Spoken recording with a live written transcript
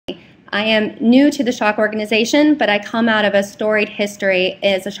I am new to the Schawk organization, but I come out of a storied history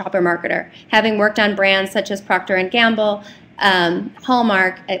as a shopper marketer, having worked on brands such as Procter & Gamble,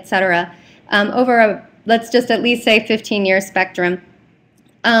 Hallmark, etc., over a, let's just at least say, 15-year spectrum.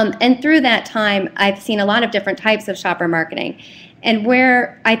 And through that time, I've seen a lot of different types of shopper marketing. And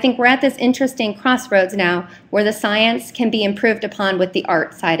where I think we're at this interesting crossroads now where the science can be improved upon with the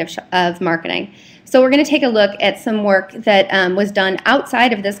art side of marketing. So we're going to take a look at some work that was done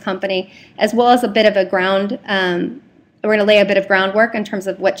outside of this company, as well as a bit of a we're going to lay a bit of groundwork in terms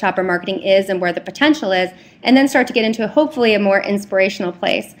of what shopper marketing is and where the potential is, and then start to get into hopefully a more inspirational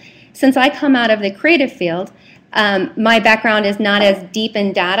place. Since I come out of the creative field, my background is not as deep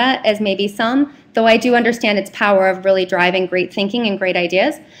in data as maybe some, though I do understand its power of really driving great thinking and great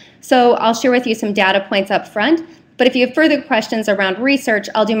ideas. So I'll share with you some data points up front. But if you have further questions around research,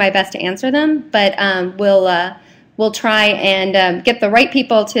 I'll do my best to answer them. But we'll try and get the right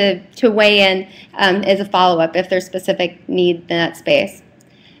people to weigh in as a follow-up if there's specific need in that space.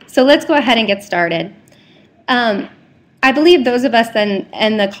 So let's go ahead and get started. I believe those of us then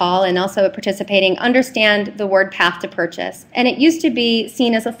in the call and also participating understand the word path to purchase. And it used to be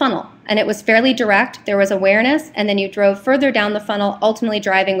seen as a funnel. And it was fairly direct. There was awareness. And then you drove further down the funnel, ultimately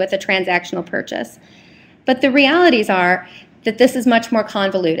driving with a transactional purchase. But the realities are that this is much more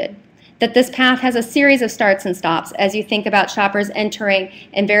convoluted, that this path has a series of starts and stops as you think about shoppers entering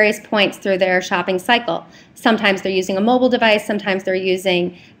in various points through their shopping cycle. Sometimes they're using a mobile device, sometimes they're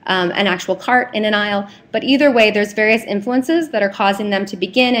using an actual cart in an aisle, but either way there's various influences that are causing them to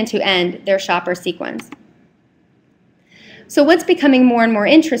begin and to end their shopper sequence. So what's becoming more and more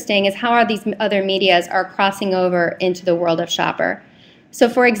interesting is how these other medias are crossing over into the world of shopper. So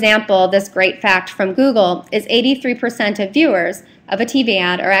for example, this great fact from Google is 83% of viewers of a TV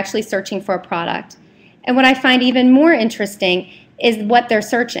ad are actually searching for a product. And what I find even more interesting is what they're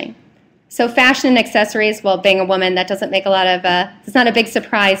searching. So fashion and accessories, well, being a woman, that doesn't make a lot of, it's not a big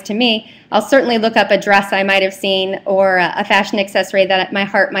surprise to me. I'll certainly look up a dress I might have seen or a fashion accessory that my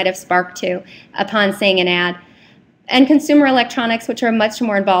heart might have sparked to upon seeing an ad. And consumer electronics, which are a much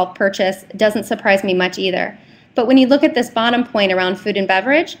more involved purchase, doesn't surprise me much either. But when you look at this bottom point around food and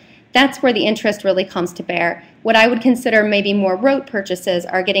beverage, that's where the interest really comes to bear. What I would consider maybe more rote purchases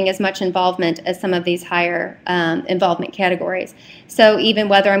are getting as much involvement as some of these higher involvement categories. So even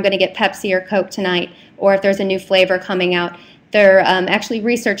whether I'm going to get Pepsi or Coke tonight, or if there's a new flavor coming out, they're actually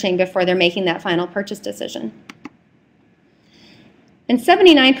researching before they're making that final purchase decision. And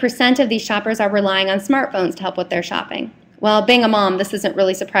 79% of these shoppers are relying on smartphones to help with their shopping. Well, being a mom, this isn't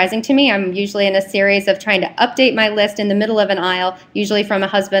really surprising to me. I'm usually in a series of trying to update my list in the middle of an aisle, usually from a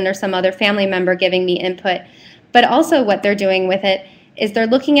husband or some other family member giving me input. But also what they're doing with it is they're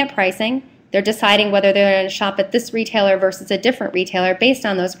looking at pricing. They're deciding whether they're going to shop at this retailer versus a different retailer based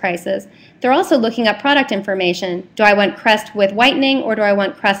on those prices. They're also looking at product information. Do I want Crest with whitening or do I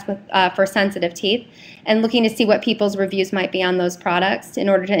want Crest with, for sensitive teeth? And looking to see what people's reviews might be on those products in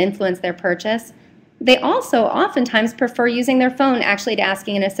order to influence their purchase. They also oftentimes prefer using their phone actually to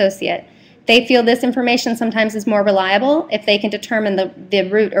asking an associate. They feel this information sometimes is more reliable if they can determine the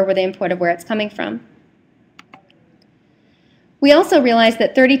route or the import of where it's coming from. We also realize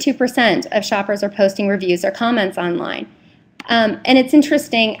that 32% of shoppers are posting reviews or comments online. And it's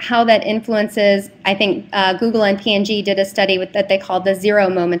interesting how that influences, I think Google and P&G did a study that they called the zero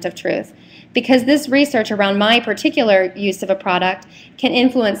moment of truth. Because this research around my particular use of a product can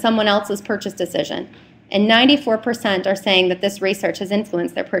influence someone else's purchase decision. And 94% are saying that this research has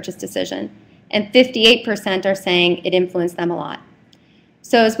influenced their purchase decision. And 58% are saying it influenced them a lot.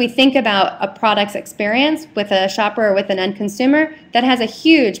 So as we think about a product's experience with a shopper or with an end consumer, that has a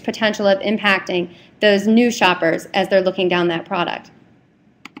huge potential of impacting those new shoppers as they're looking down that product.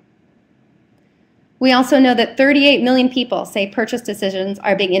 We also know that 38 million people say purchase decisions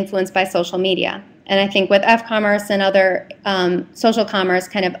are being influenced by social media. And I think with F-commerce and other social commerce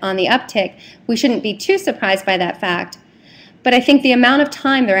kind of on the uptick, we shouldn't be too surprised by that fact. But I think the amount of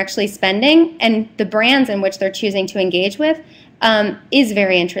time they're actually spending and the brands in which they're choosing to engage with is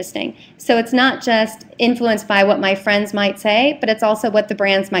very interesting. So it's not just influenced by what my friends might say, but it's also what the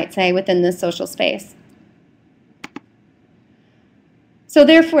brands might say within this social space. So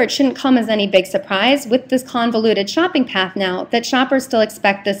therefore, it shouldn't come as any big surprise with this convoluted shopping path now that shoppers still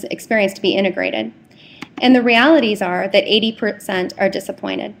expect this experience to be integrated. And the realities are that 80% are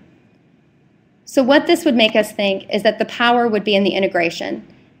disappointed. So what this would make us think is that the power would be in the integration.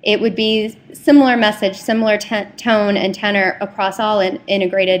 It would be similar message, similar tone and tenor across all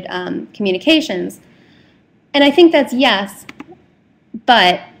integrated communications. And I think that's yes,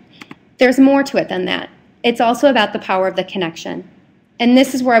 but there's more to it than that. It's also about the power of the connection. And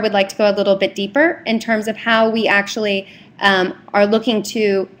this is where I would like to go a little bit deeper in terms of how we actually are looking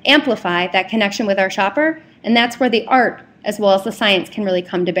to amplify that connection with our shopper, and that's where the art as well as the science can really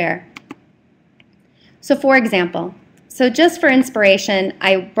come to bear. So for example, just for inspiration,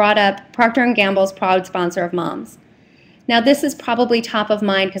 I brought up Procter & Gamble's proud sponsor of moms. Now this is probably top of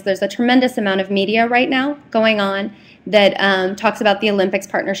mind because there's a tremendous amount of media right now going on that talks about the Olympics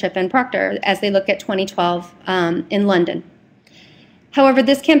partnership and Procter as they look at 2012 in London. However,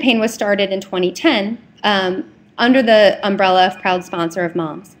 this campaign was started in 2010 under the umbrella of proud sponsor of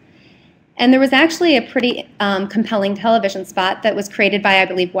moms. And there was actually a pretty compelling television spot that was created by, I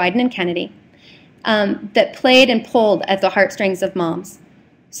believe, Wyden and Kennedy that played and pulled at the heartstrings of moms.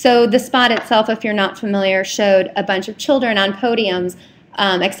 So the spot itself, if you're not familiar, showed a bunch of children on podiums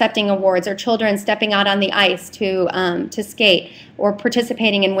accepting awards, or children stepping out on the ice to skate, or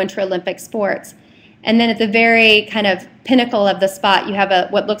participating in Winter Olympic sports. And then at the very kind of pinnacle of the spot, you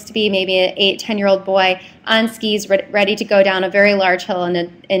have what looks to be maybe an 8, 10-year-old boy on skis ready to go down a very large hill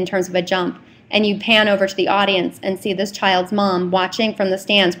in terms of a jump. And you pan over to the audience and see this child's mom watching from the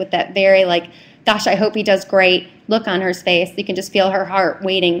stands with that very like, gosh, I hope he does great look on her face. You can just feel her heart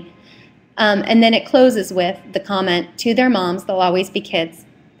waiting. And then it closes with the comment, to their moms, they'll always be kids.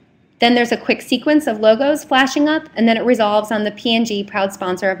 Then there's a quick sequence of logos flashing up, and then it resolves on the P&G proud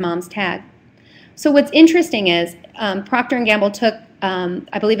sponsor of moms tag. So what's interesting is Procter & Gamble took,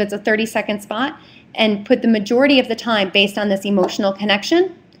 I believe it's a 30-second spot, and put the majority of the time based on this emotional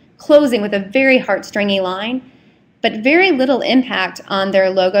connection, closing with a very heartstringy line, but very little impact on their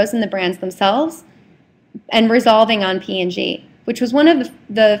logos and the brands themselves, and resolving on P&G, which was one of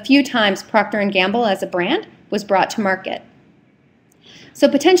the few times Procter & Gamble as a brand was brought to market. So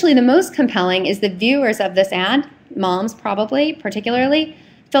potentially the most compelling is the viewers of this ad, moms probably particularly,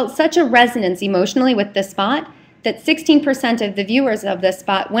 felt such a resonance emotionally with this spot that 16% of the viewers of this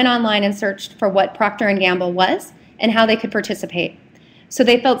spot went online and searched for what Procter & Gamble was and how they could participate. So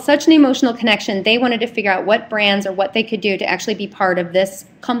they felt such an emotional connection, they wanted to figure out what brands or what they could do to actually be part of this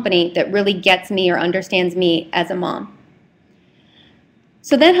company that really gets me or understands me as a mom.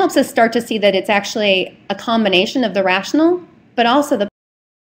 So that helps us start to see that it's actually a combination of the rational, but also the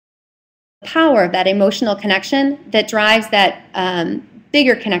power of that emotional connection that drives that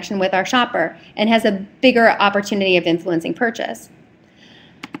bigger connection with our shopper and has a bigger opportunity of influencing purchase.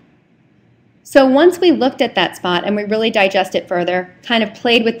 So once we looked at that spot and we really digested it further, kind of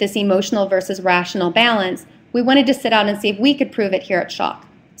played with this emotional versus rational balance, we wanted to sit down and see if we could prove it here at Schawk.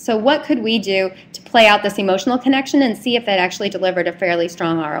 So what could we do to play out this emotional connection and see if that actually delivered a fairly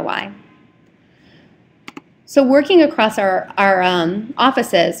strong ROI? So working across our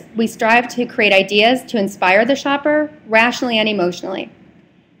offices, we strive to create ideas to inspire the shopper rationally and emotionally.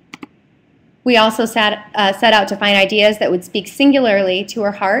 We also set out to find ideas that would speak singularly to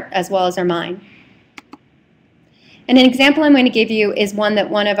her heart as well as her mind. And an example I'm going to give you is one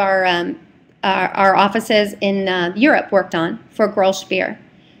that one of our offices in Europe worked on for Grolsch beer.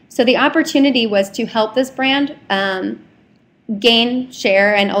 So the opportunity was to help this brand gain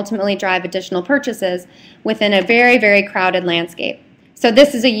share and ultimately drive additional purchases within a very, very crowded landscape. So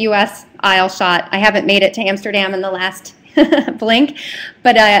this is a U.S. aisle shot. I haven't made it to Amsterdam in the last blink,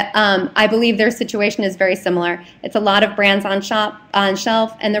 but I believe their situation is very similar. It's a lot of brands on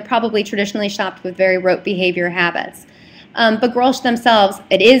shelf, and they're probably traditionally shopped with very rote behavior habits. But Grolsch themselves,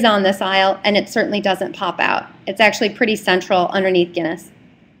 it is on this aisle, and it certainly doesn't pop out. It's actually pretty central underneath Guinness.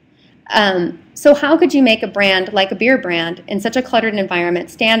 So how could you make a brand like a beer brand in such a cluttered environment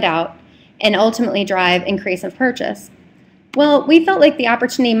stand out and ultimately drive increase of purchase? Well, we felt like the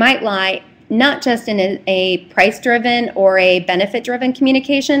opportunity might lie not just in a price-driven or a benefit-driven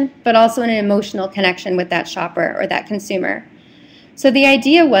communication, but also in an emotional connection with that shopper or that consumer. So the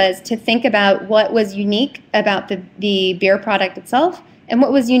idea was to think about what was unique about the beer product itself and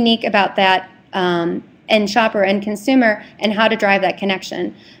what was unique about that end shopper and consumer and how to drive that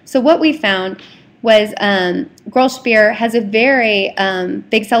connection. So what we found was Grolsch beer has a very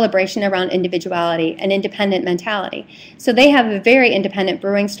big celebration around individuality and independent mentality. So they have a very independent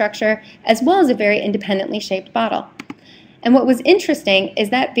brewing structure as well as a very independently shaped bottle. And what was interesting is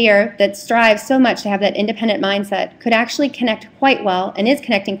that beer that strives so much to have that independent mindset could actually connect quite well and is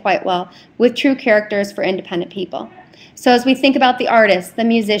connecting quite well with true characters for independent people. So as we think about the artists, the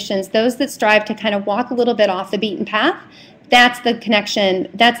musicians, those that strive to kind of walk a little bit off the beaten path, that's the connection,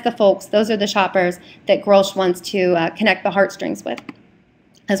 that's the folks, those are the shoppers that Grolsch wants to connect the heartstrings with,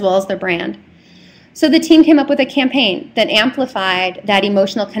 as well as their brand. So the team came up with a campaign that amplified that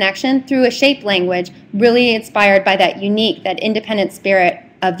emotional connection through a shape language really inspired by that unique, that independent spirit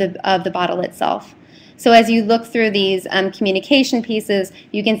of the bottle itself. So as you look through these communication pieces,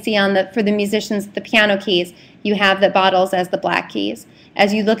 you can see for the musicians, the piano keys, you have the bottles as the black keys.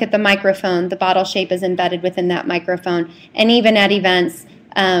 As you look at the microphone, the bottle shape is embedded within that microphone. And even at events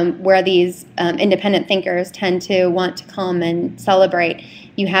where these independent thinkers tend to want to come and celebrate,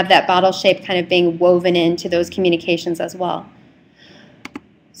 you have that bottle shape kind of being woven into those communications as well.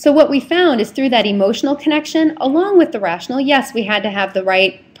 So what we found is through that emotional connection, along with the rational, yes, we had to have the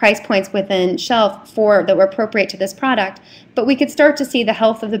right price points within shelf that were appropriate to this product, but we could start to see the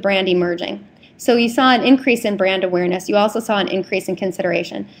health of the brand emerging. So you saw an increase in brand awareness. You also saw an increase in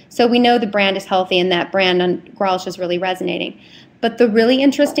consideration. So we know the brand is healthy and that brand on Grolsch is really resonating. But the really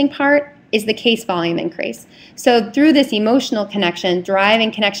interesting part is the case volume increase. So through this emotional connection,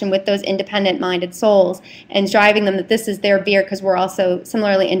 driving connection with those independent-minded souls and driving them that this is their beer because we're also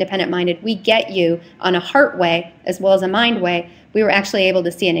similarly independent-minded, we get you on a heart way as well as a mind way, we were actually able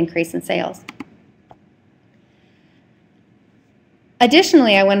to see an increase in sales.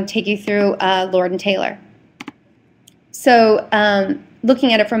 Additionally, I want to take you through Lord & Taylor. So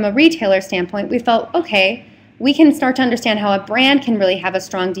looking at it from a retailer standpoint, we felt, okay, we can start to understand how a brand can really have a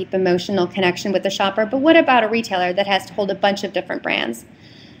strong, deep emotional connection with the shopper, but what about a retailer that has to hold a bunch of different brands?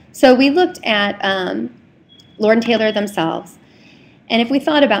 So we looked at Lord & Taylor themselves, and if we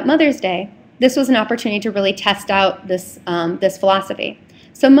thought about Mother's Day, this was an opportunity to really test out this philosophy.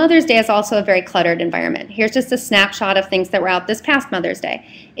 So Mother's Day is also a very cluttered environment. Here's just a snapshot of things that were out this past Mother's Day.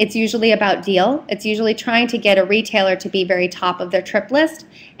 It's usually about deal. It's usually trying to get a retailer to be very top of their trip list,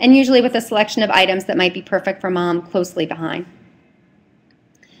 and usually with a selection of items that might be perfect for mom closely behind.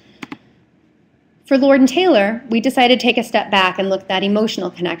 For Lord & Taylor, we decided to take a step back and look at that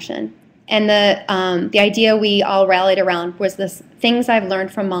emotional connection. And the idea we all rallied around was this things I've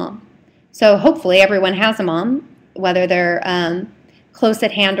learned from mom. So hopefully everyone has a mom, whether they're close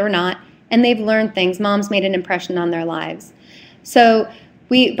at hand or not, and they've learned things. Mom's made an impression on their lives. So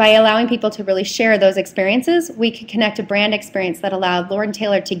by allowing people to really share those experiences, we could connect a brand experience that allowed Lord &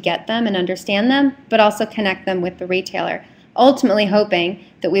 Taylor to get them and understand them, but also connect them with the retailer, ultimately hoping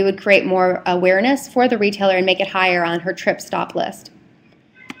that we would create more awareness for the retailer and make it higher on her trip stop list.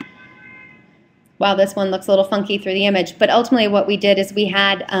 Wow, this one looks a little funky through the image, but ultimately what we did is we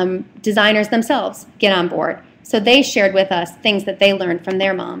had designers themselves get on board. So they shared with us things that they learned from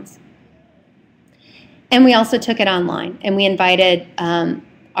their moms. And we also took it online, and we invited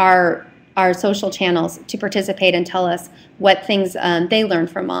our social channels to participate and tell us what things they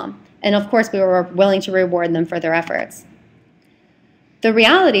learned from mom. And of course, we were willing to reward them for their efforts. The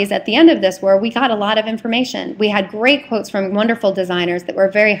realities at the end of this were we got a lot of information. We had great quotes from wonderful designers that were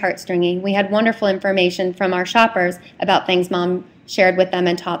very heartstringing. We had wonderful information from our shoppers about things mom shared with them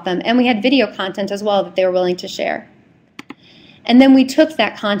and taught them. And we had video content as well that they were willing to share. And then we took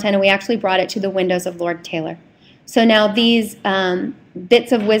that content and we actually brought it to the windows of Lord & Taylor. So now these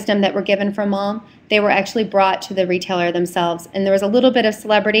bits of wisdom that were given from mom, they were actually brought to the retailer themselves. And there was a little bit of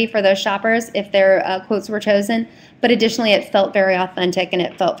celebrity for those shoppers if their quotes were chosen, but additionally it felt very authentic and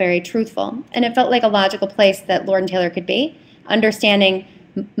it felt very truthful. And it felt like a logical place that Lord & Taylor could be, understanding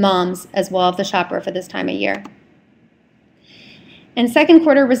moms as well as the shopper for this time of year. And second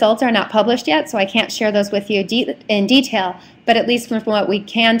quarter results are not published yet, so I can't share those with you in detail, but at least from what we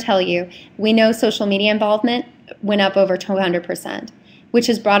can tell you, we know social media involvement went up over 200%, which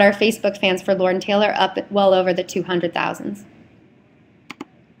has brought our Facebook fans for Lord & Taylor up well over the 200,000s.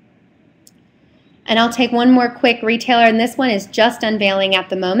 And I'll take one more quick retailer, and this one is just unveiling at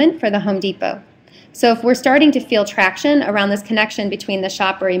the moment for the Home Depot. So if we're starting to feel traction around this connection between the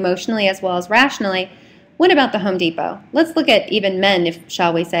shopper emotionally as well as rationally, what about the Home Depot? Let's look at even men,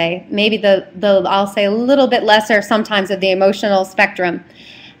 shall we say, maybe I'll say a little bit lesser sometimes of the emotional spectrum.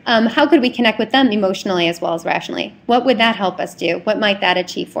 How could we connect with them emotionally as well as rationally? What would that help us do? What might that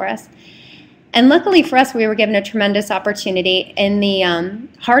achieve for us? And luckily for us, we were given a tremendous opportunity in the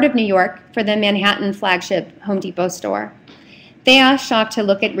heart of New York for the Manhattan flagship Home Depot store. They asked Schawk to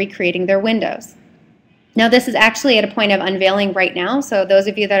look at recreating their windows. Now this is actually at a point of unveiling right now, so those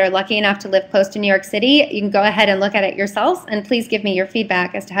of you that are lucky enough to live close to New York City, you can go ahead and look at it yourselves, and please give me your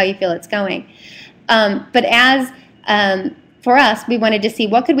feedback as to how you feel it's going. But for us, we wanted to see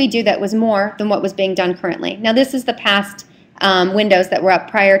what could we do that was more than what was being done currently. Now this is the past windows that were up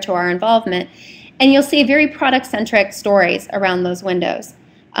prior to our involvement, and you'll see very product-centric stories around those windows.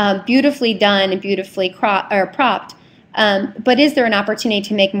 Beautifully done and beautifully propped, but is there an opportunity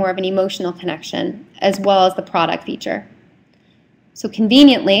to make more of an emotional connection as well as the product feature? So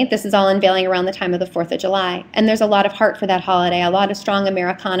conveniently, this is all unveiling around the time of the 4th of July, and there's a lot of heart for that holiday, a lot of strong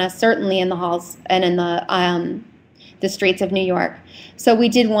Americana, certainly in the halls and in the the streets of New York. So we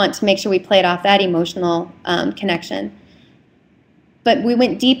did want to make sure we played off that emotional connection. But we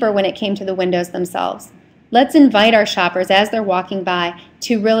went deeper when it came to the windows themselves. Let's invite our shoppers as they're walking by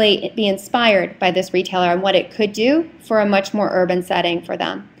to really be inspired by this retailer and what it could do for a much more urban setting for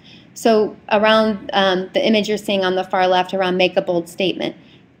them. So around the image you're seeing on the far left around make a bold statement,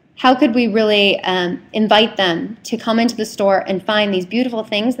 how could we really invite them to come into the store and find these beautiful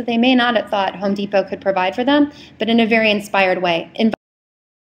things that they may not have thought Home Depot could provide for them, but in a very inspired way.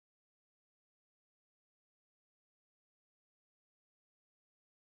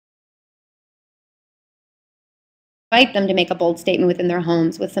 Invite them to make a bold statement within their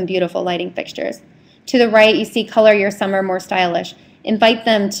homes with some beautiful lighting fixtures. To the right, you see color your summer more stylish. Invite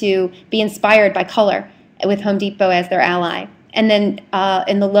them to be inspired by color with Home Depot as their ally. And then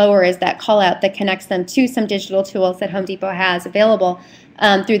in the lower is that call out that connects them to some digital tools that Home Depot has available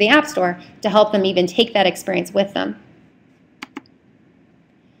through the App Store to help them even take that experience with them.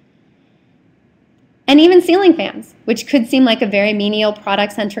 And even ceiling fans, which could seem like a very menial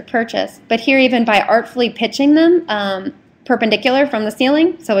product-centric purchase. But here, even by artfully pitching them perpendicular from the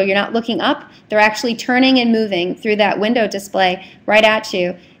ceiling, so you're not looking up, they're actually turning and moving through that window display right at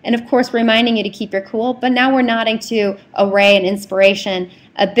you. And of course, reminding you to keep your cool, but now we're nodding to array and inspiration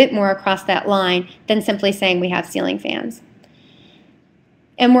a bit more across that line than simply saying we have ceiling fans.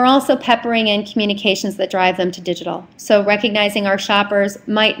 And we're also peppering in communications that drive them to digital. So recognizing our shoppers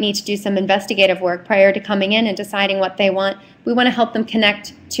might need to do some investigative work prior to coming in and deciding what they want. We want to help them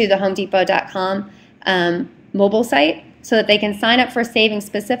connect to the HomeDepot.com mobile site so that they can sign up for savings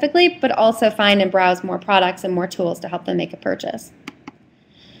specifically, but also find and browse more products and more tools to help them make a purchase.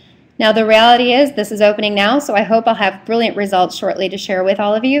 Now the reality is this is opening now, so I hope I'll have brilliant results shortly to share with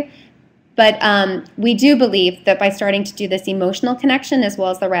all of you. But we do believe that by starting to do this emotional connection as well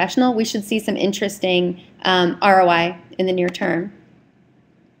as the rational, we should see some interesting ROI in the near term.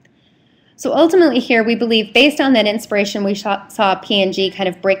 So ultimately here, we believe based on that inspiration we saw P&G kind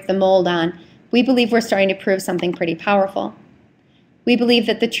of break the mold on, we believe we're starting to prove something pretty powerful. We believe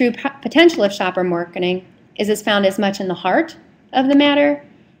that the true potential of shopper marketing is found as much in the heart of the matter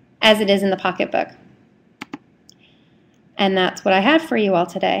as it is in the pocketbook. And that's what I had for you all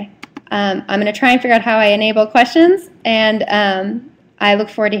today. I'm going to try and figure out how I enable questions, and I look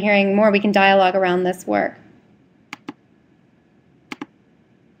forward to hearing more. We can dialogue around this work.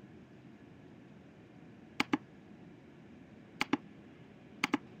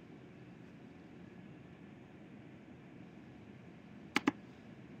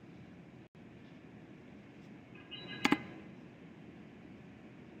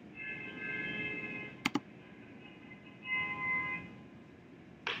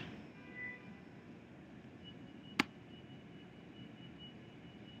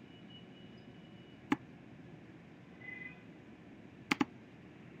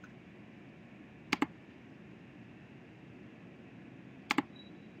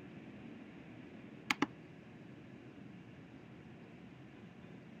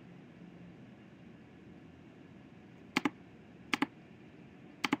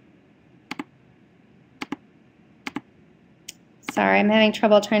 Sorry, I'm having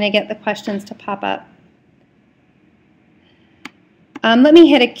trouble trying to get the questions to pop up. Let me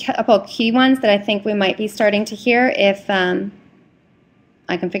hit a couple key ones that I think we might be starting to hear if I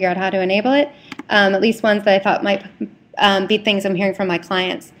can figure out how to enable it. At least ones that I thought might be things I'm hearing from my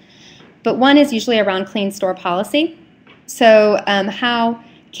clients. But one is usually around clean store policy. So how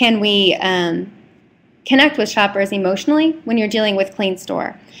can we connect with shoppers emotionally when you're dealing with clean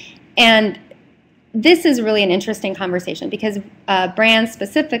store? And this is really an interesting conversation because brands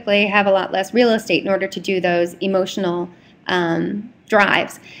specifically have a lot less real estate in order to do those emotional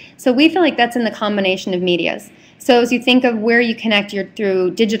drives. So we feel like that's in the combination of medias. So as you think of where you connect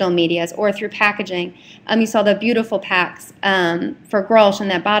through digital medias or through packaging, you saw the beautiful packs for Grolsch and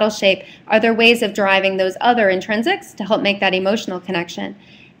that bottle shape. Are there ways of driving those other intrinsics to help make that emotional connection?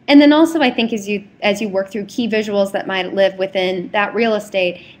 And then also I think as you work through key visuals that might live within that real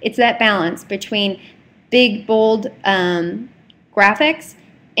estate, it's that balance between big, bold graphics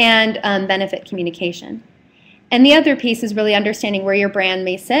and benefit communication. And the other piece is really understanding where your brand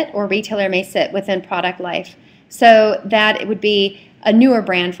may sit or retailer may sit within product life. So that it would be a newer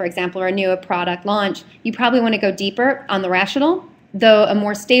brand, for example, or a newer product launch. You probably want to go deeper on the rational, though a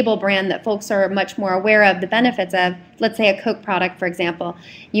more stable brand that folks are much more aware of the benefits of, let's say a Coke product, for example,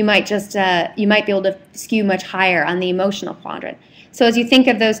 you might be able to skew much higher on the emotional quadrant. So as you think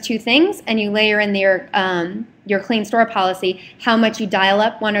of those two things and you layer in your clean store policy, how much you dial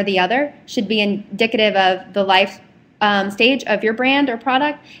up one or the other should be indicative of the life stage of your brand or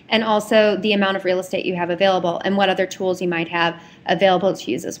product, and also the amount of real estate you have available and what other tools you might have available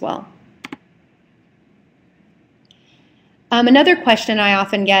to use as well. Another question I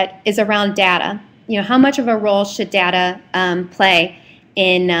often get is around data. How much of a role should data play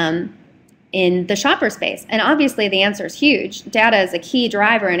in the shopper space? And obviously the answer is huge. Data is a key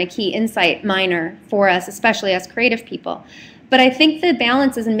driver and a key insight miner for us, especially as creative people. But I think the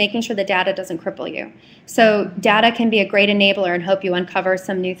balance is in making sure the data doesn't cripple you. So data can be a great enabler and help you uncover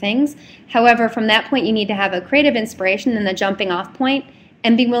some new things. However, from that point, you need to have a creative inspiration and the jumping off point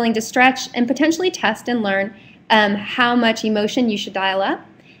and be willing to stretch and potentially test and learn how much emotion you should dial up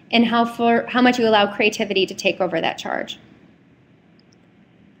and how much you allow creativity to take over that charge.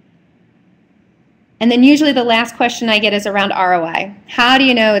 And then usually the last question I get is around ROI. How do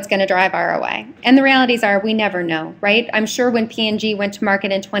you know it's going to drive ROI? And the realities are we never know, right? I'm sure when P&G went to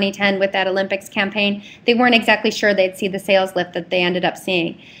market in 2010 with that Olympics campaign, they weren't exactly sure they'd see the sales lift that they ended up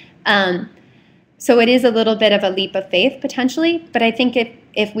seeing. So it is a little bit of a leap of faith potentially, but I think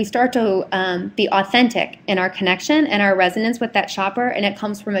if we start to be authentic in our connection and our resonance with that shopper, and it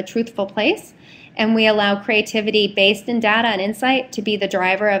comes from a truthful place, and we allow creativity based in data and insight to be the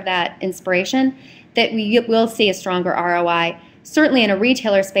driver of that inspiration, that we will see a stronger ROI. Certainly in a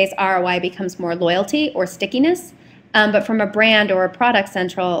retailer space, ROI becomes more loyalty or stickiness, but from a brand or a product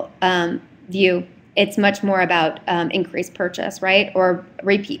central view, it's much more about increased purchase, right, or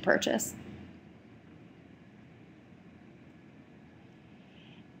repeat purchase.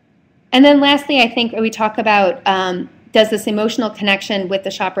 And then lastly, I think we talk about does this emotional connection with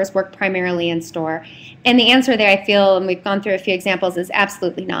the shoppers work primarily in store? And the answer there, I feel, and we've gone through a few examples, is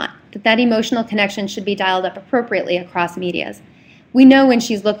absolutely not. That emotional connection should be dialed up appropriately across medias. We know when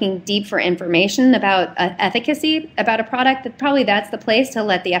she's looking deep for information about efficacy about a product, that probably that's the place to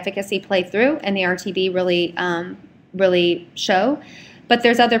let the efficacy play through and the RTB really show. But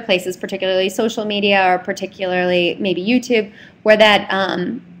there's other places, particularly social media or particularly maybe YouTube, where that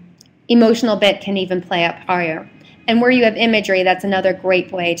emotional bit can even play up higher. And where you have imagery, that's another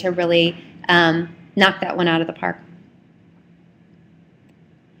great way to really knock that one out of the park.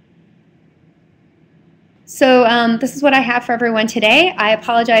 So this is what I have for everyone today. I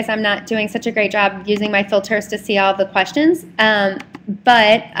apologize I'm not doing such a great job using my filters to see all of the questions,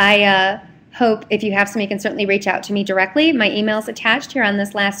 but I hope if you have some, you can certainly reach out to me directly. My email is attached here on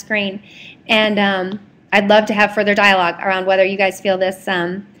this last screen, and I'd love to have further dialogue around whether you guys feel this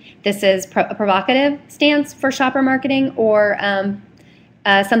this is a provocative stance for shopper marketing or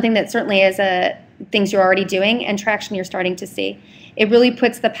something that certainly is things you're already doing and traction you're starting to see. It really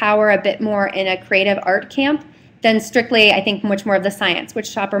puts the power a bit more in a creative art camp than strictly, I think, much more of the science, which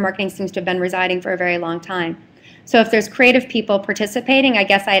shopper marketing seems to have been residing for a very long time. So if there's creative people participating, I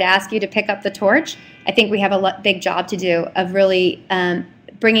guess I'd ask you to pick up the torch. I think we have a big job to do of really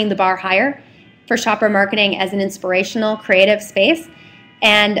bringing the bar higher for shopper marketing as an inspirational, creative space,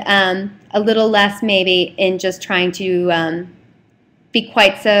 and a little less maybe in just trying to be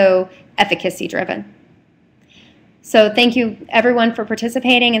quite so efficacy driven. So thank you everyone for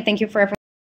participating, and thank you for everyone.